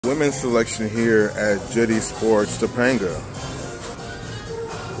women's selection here at Jetty Sports Topanga.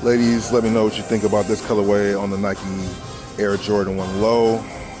 Ladies, let me know what you think about this colorway on the Nike Air Jordan 1 Low.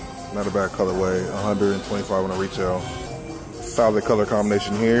 Not a bad colorway, $125 on the retail. Solid color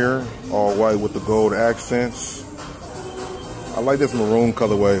combination here, all white with the gold accents. I like this maroon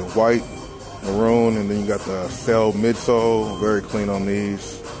colorway, white, maroon, and then you got the cell midsole, very clean on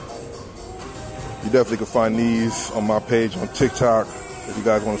these. You definitely can find these on my page on TikTok if you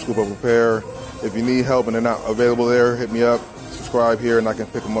guys want to scoop up a pair. If you need help and they're not available there, hit me up, subscribe here, and I can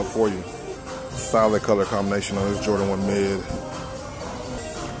pick them up for you. Solid color combination on this Jordan 1 mid.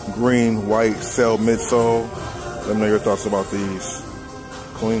 Green, white, cell midsole. Let me know your thoughts about these.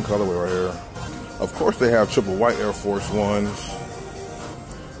 Clean colorway right here. Of course they have triple white Air Force Ones.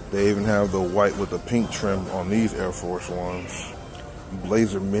 They even have the white with the pink trim on these Air Force Ones.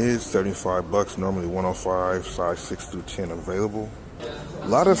 Blazer mids, $75, normally $105, size 6 through 10 available. A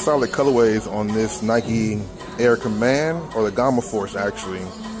lot of solid colorways on this Nike Air Command, or the Gamma Force actually.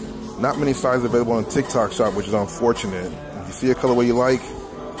 Not many sizes available on TikTok shop, which is unfortunate. If you see a colorway you like,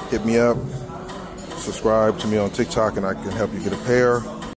 hit me up. Subscribe to me on TikTok and I can help you get a pair.